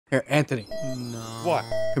Here, Anthony. No. What?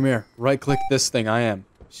 Come here. Right-click this thing. I am.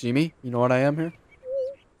 See me? You know what I am here?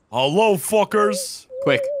 Hello, fuckers.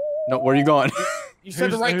 Quick. No, where are you going? You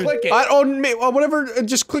said to Who's- right-click it. Whatever.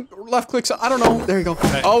 Just click left click. I don't know. There you go.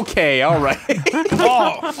 Okay. All right.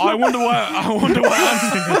 Oh, I wonder what Anthony.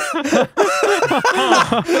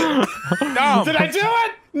 No. Did I do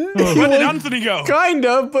it? Where did Anthony go? Kind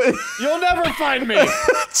of, but You'll never find me.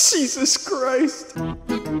 Jesus Christ.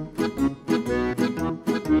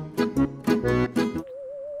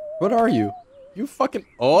 What are you? You fucking.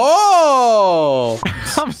 Oh!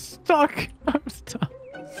 I'm stuck. I'm stuck.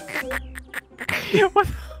 What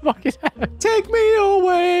the fuck is happening? Take me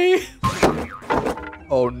away.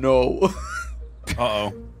 Oh no.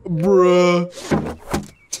 Uh-oh. Bruh.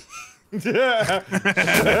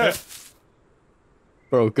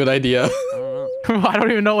 Bro, good idea. I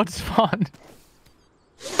don't even know what spawned.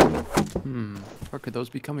 Where could those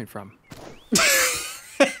be coming from?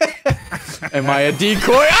 Am I a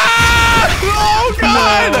decoy? Ah! Oh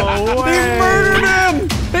god! No He way. murdered him!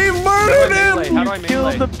 He murdered him! How do I Kill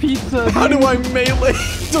melee? the pizza. How do I melee?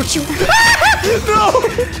 Don't you? No!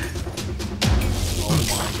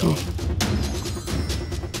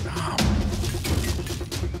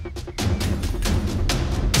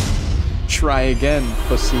 Try again,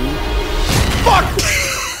 pussy. Fuck!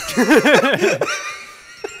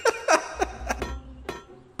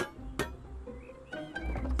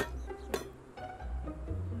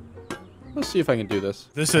 Let's see if I can do this.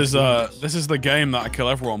 This is the game that I kill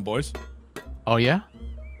everyone, boys. Oh yeah?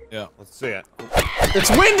 Yeah. Let's see it. It's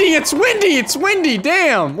windy! It's windy! It's windy!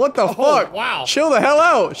 Damn! What the fuck? Wow. Chill the hell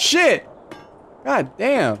out! Shit! God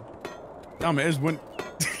damn! Damn, it is win.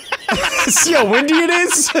 See how windy it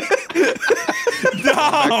is?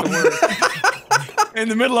 Damn! In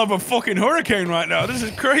the middle of a fucking hurricane right now. This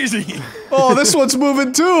is crazy. Oh, this one's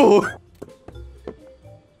moving too!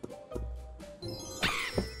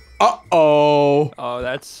 Uh-oh. Oh,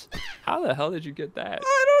 that's... How the hell did you get that?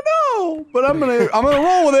 I don't know, but I'm gonna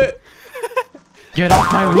roll with it. Get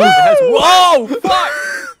off my roof. Whoa! Fuck!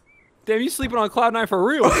 Damn, you sleeping on Cloud 9 for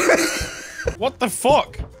real? What the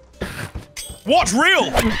fuck? What's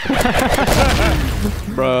real?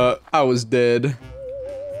 Bruh, I was dead.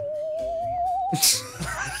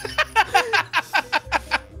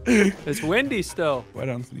 It's windy still. Where'd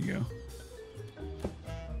Anthony go?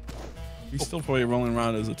 He's still probably rolling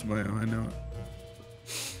around as a tomato, I know it.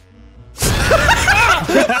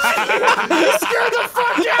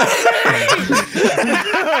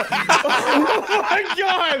 Oh my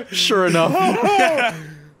god! Sure enough.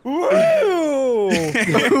 Woo! That's one way to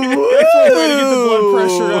get the blood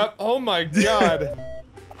pressure up. Oh my god.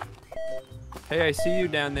 Hey, I see you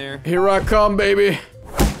down there. Here I come, baby.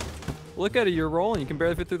 Look at it, you're rolling. You can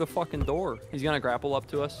barely fit through the fucking door. He's gonna grapple up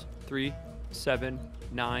to us. 3, 7,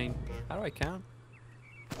 9. How do I count?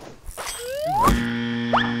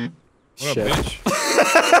 What Shit. a bitch.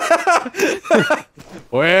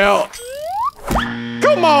 Well,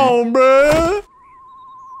 come on, bruh.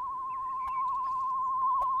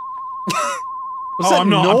 What's that I'm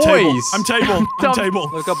not. noise? I'm table. I'm table.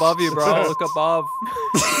 Look above you, bro. Look above.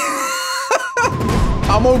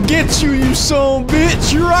 I'm gonna get you, you son of a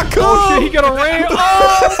bitch. Here I come. Oh shit, he got a ram.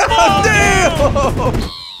 Oh, damn.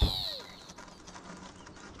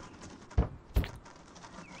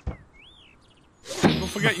 Don't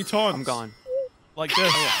forget your taunts. I'm gone. Like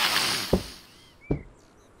this.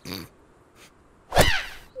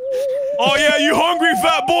 Oh yeah, you hungry,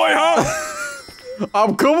 fat boy, huh?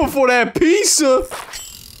 I'm coming for that pizza.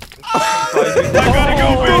 I gotta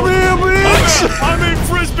go, Come bitch. here, bitch. I'm in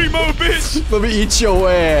frisbee mode, bitch. Let me eat your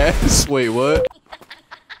ass. Wait, what?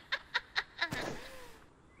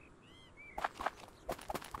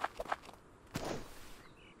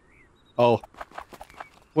 Oh.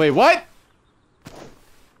 Wait, what?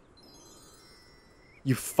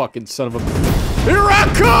 You fucking son of a... Here I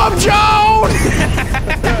come, Joan!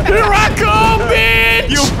 Here I come, bitch!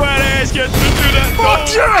 You fat ass get to do that. Fuck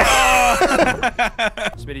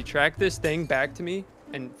you! Smitty, track this thing back to me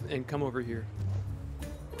and come over here.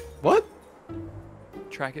 What?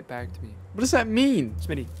 Track it back to me. What does that mean?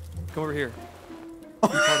 Smitty, come over here. Be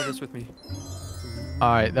part of this with me.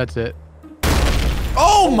 Alright, that's it.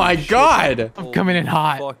 Oh my god! I'm coming in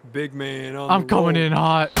hot. Fuck, big man. I'm coming in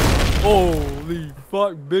hot. Holy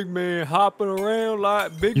fuck, big man hopping around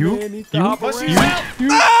like big man needs to hop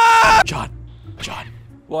around. John.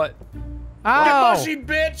 What? Ow! Mushy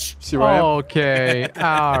bitch! See where I am? Okay.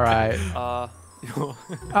 Alright.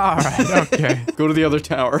 Alright, okay. Go to the other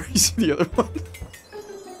tower. You see the other one?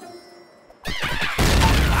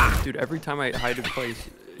 Dude, every time I hide in place,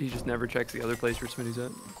 He just never checks the other place where Smitty's at.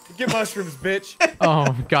 Get mushrooms, bitch. Oh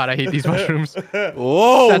god, I hate these mushrooms.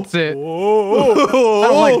 Whoa! That's it. Whoa! I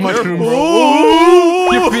don't like mushrooms.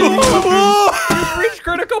 You're feeding me mushrooms. You've reached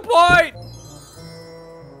critical point!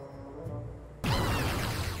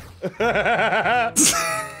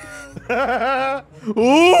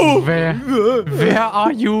 Ooh! Where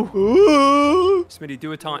are you? Ooh! Smitty,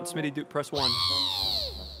 do a taunt. Smitty, press 1.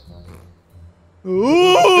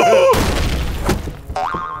 Ooh!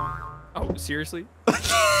 Oh, seriously?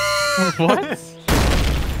 What?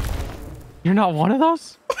 You're not one of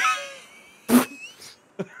those?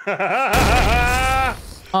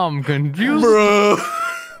 I'm confused. Bro.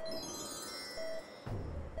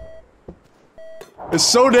 It's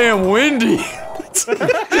so damn windy.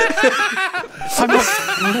 I'm not,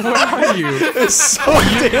 where are you? It's so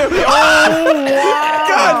damn. Oh, wow.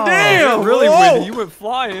 God damn. Really Whoa. windy. You went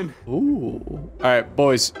flying. Ooh. All right,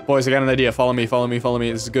 boys. Boys, I got an idea. Follow me. Follow me. Follow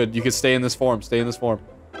me. This is good. You can stay in this form. Stay in this form.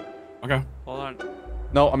 Okay. Hold on.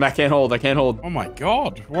 No, I can't hold. I can't hold. Oh my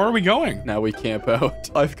god. Where are we going? Now we camp out.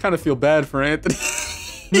 I kind of feel bad for Anthony.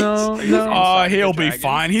 No, no. He'll the be dragon?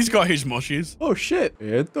 fine. He's got his mushies. Oh shit,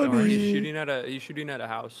 Anthony. Or he's shooting at a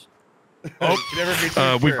house. Oh, You never be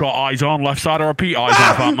too we've sure. got eyes on left side of our Pete.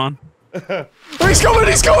 Eyes on Batman. Oh, he's coming!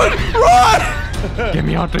 He's coming! Run! Get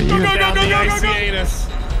me out of here. Down the icy anus.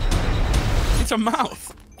 It's a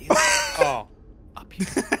mouth. Oh. Up here.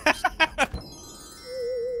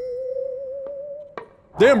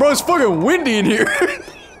 Damn, bro, it's fucking windy in here.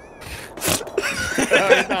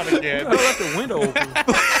 Not again. I left the window open.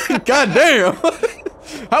 God damn.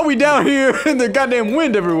 How we down here in the goddamn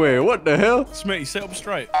wind everywhere? What the hell? Smitty, sit up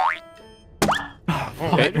straight.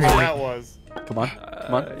 Okay. That was. Come on.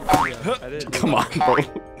 Come on. Yeah, I did. Come on, bro.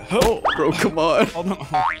 Bro, come on. Hold on.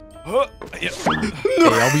 Yeah. Hey,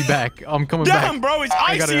 I'll be back. I'm coming Damn, back. bro, it's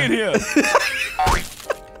icy gotta- in here.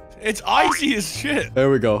 It's icy as shit. There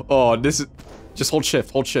we go. Oh, this is... Just hold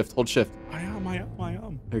shift, hold shift, hold shift. I am.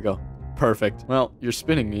 There you go. Perfect. Well, you're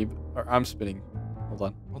spinning me, or I'm spinning. Hold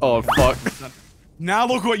on. Oh, fuck. Now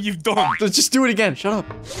look what you've done. Let's just do it again. Shut up.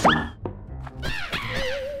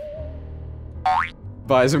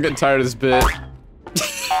 Guys, I'm getting tired of this bit.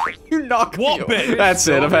 You knocked me What over. bit? That's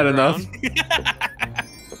it. I've had enough.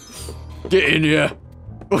 Get in here.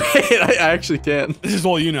 Wait, I actually can. This is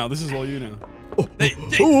all you know. This is all you know. Ooh.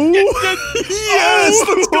 Yes,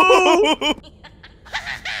 let's go.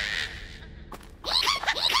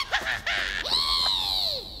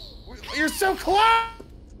 You're so close.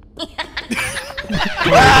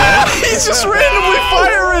 He's just randomly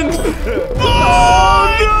firing.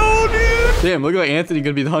 Oh no, dude. Damn, look like Anthony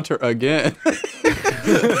gonna be the hunter again.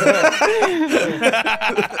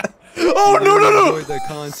 Oh no. Enjoy the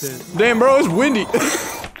content. Damn, bro, it's windy.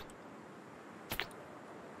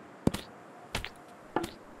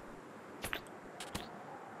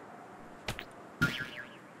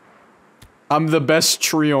 I'm the best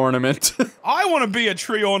tree ornament. I want to be a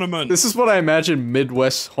tree ornament. This is what I imagine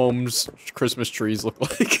Midwest homes' Christmas trees look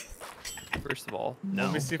like. First of all, no.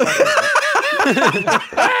 Let me see if I can.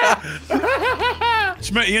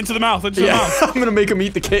 Smitty, into the mouth. Into the mouth. I'm gonna make him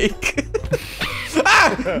eat the cake.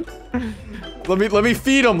 Ah! Let me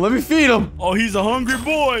feed him. Let me feed him. Oh, he's a hungry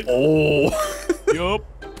boy. Oh. Yup.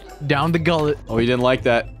 Down the gullet. Oh, he didn't like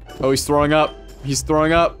that. Oh, he's throwing up. He's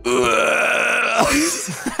throwing up. God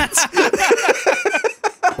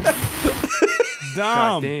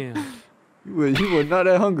Damn. damn. You were not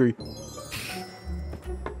that hungry. All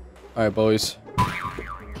right, boys.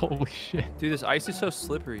 Holy shit. Dude, this ice is so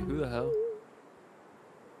slippery. Who the hell?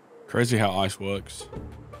 Crazy how ice works.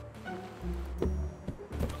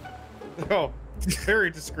 Oh, very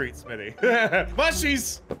discreet, Smitty.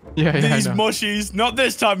 Mushies. Yeah, I These know. mushies. Not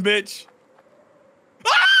this time, bitch.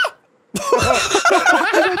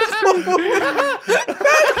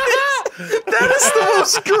 That is the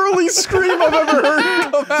most girly scream I've ever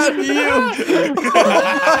heard come out of you. Oh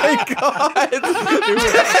my god.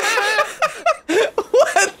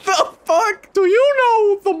 What the fuck? Do you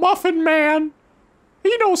know the Muffin Man?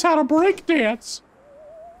 He knows how to break dance.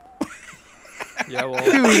 Yeah, well,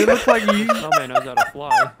 Dude, it looks like you. no man knows how to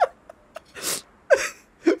fly.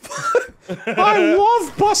 I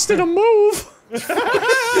love busting a move.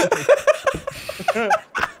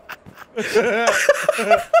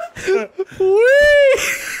 Whee!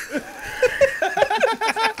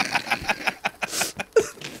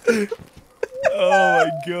 Oh my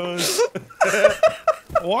god.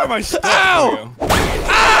 Why am I stuck? Ow! There we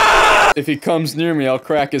go. If he comes near me, I'll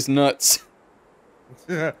crack his nuts.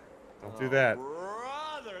 Don't do that.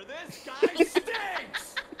 Brother, this guy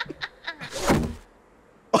stinks.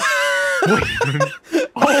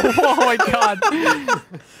 Oh my god.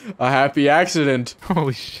 A happy accident.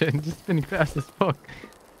 Holy shit, just spinning fast as fuck.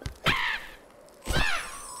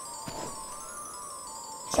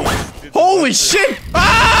 Holy shit!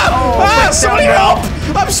 Ah! Somebody help!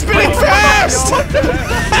 I'm spinning fast! Help!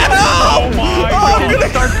 Oh my I'm Can you gonna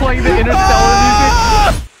start playing the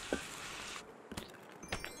Interstellar music?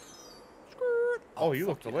 Oh, you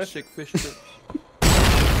look delicious. Sick fish chips.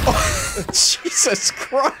 Jesus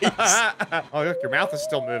Christ! Oh, look, your mouth is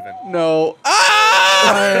still moving. No.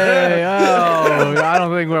 Ah! Hey, oh, I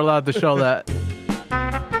don't think we're allowed to show that.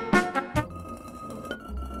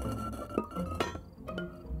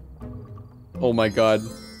 Oh my god.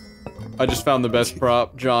 I just found the best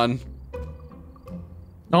prop, John.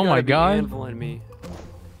 Oh You my gotta be god. anviling me.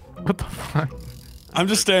 What the fuck? I'm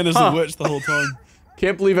just staying as the witch the whole time.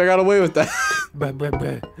 Can't believe I got away with that.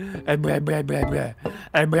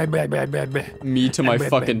 Me to my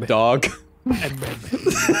fucking dog.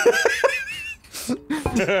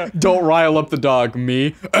 Don't rile up the dog,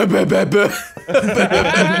 me. I'm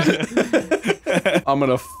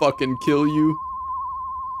gonna fucking kill you.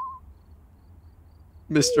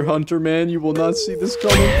 Mr. Hunter, man, you will not see this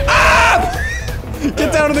coming. Ah!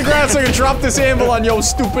 Get down to the ground so I can drop this anvil on your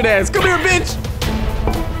stupid ass. Come here, bitch!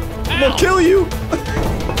 I'm gonna kill you!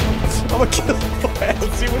 I'm gonna kill your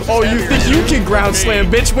ass. Oh, you think you can ground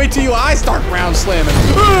slam, bitch? Wait till I start ground slamming.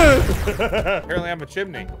 Apparently I'm a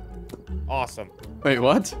chimney. Awesome. Wait,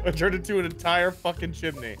 what? I turned into an entire fucking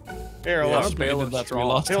chimney. Here, Yeah, look. Bale did that to me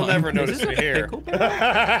last He'll time. never notice me here.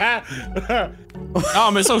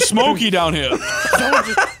 It's so smoky down here.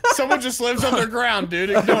 Someone just lives underground,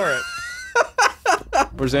 dude. Ignore it.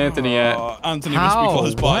 Where's Anthony at? Anthony must be How?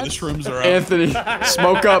 close by. What? The shrooms are out. Anthony,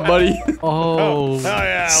 smoke up, buddy. Oh. Oh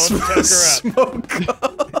yeah, let's choke her up. Smoke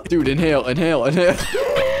up. Dude, inhale, inhale, inhale.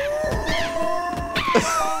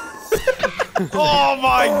 Oh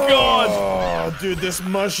my god! Oh, dude, this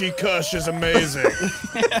mushy kush is amazing.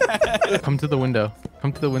 Come to the window.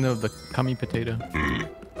 Come to the window of the cummy potato.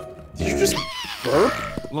 Did you just burp?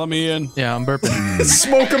 Let me in. Yeah, I'm burping.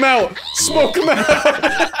 Smoke him out! Smoke him out!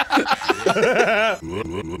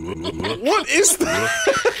 What is that?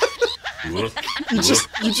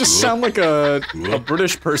 You just sound like a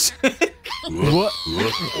British person. What?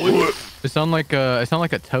 I sound like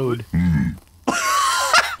a toad.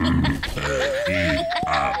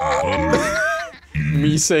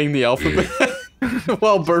 Me saying the alphabet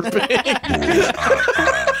while burping.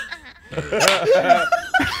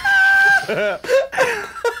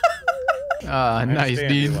 Nice,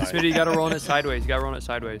 dude. Smitty, you gotta roll it sideways. You gotta roll it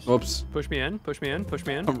sideways. Whoops. Push me in. Push me in. Push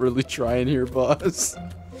me in. I'm really trying here, boss.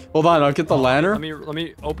 Hold on, I'll get the ladder. Let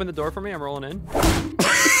me open the door for me. I'm rolling in.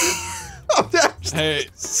 Hey,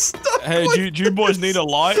 Stuck hey, like do you boys need a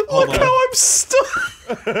light? Look Hold how on. I'm stuck.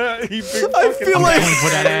 I feel Going like for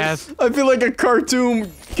that ass. I feel like a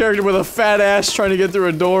cartoon character with a fat ass trying to get through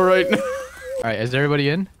a door right now. All right, is everybody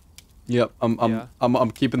in? Yep,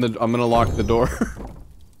 I'm keeping the. I'm gonna lock the door.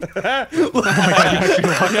 Lock him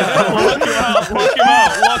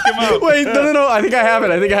out. Wait, no. I think I have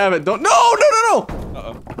it. Don't. No.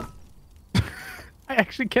 I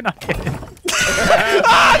actually cannot get in.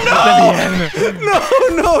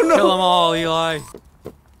 No. Kill them all, Eli.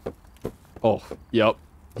 Oh, yep.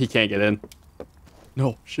 He can't get in.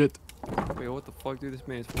 No, shit. Wait, what the fuck, dude? This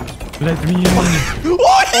man's. Let me in.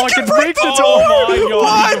 What? Oh, I can break the door. Oh my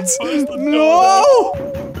god. What? No!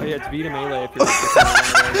 Oh yeah, it's beat a melee if you're.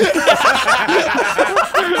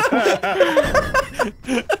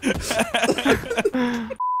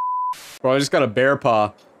 Bro, I just got a bear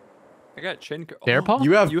paw. I got chin. Bear paw?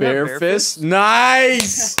 You have bear fists?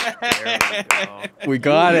 Nice! We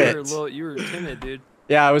got it. You were timid, dude.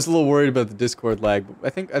 Yeah, I was a little worried about the Discord lag, but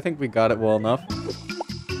I think we got it well enough.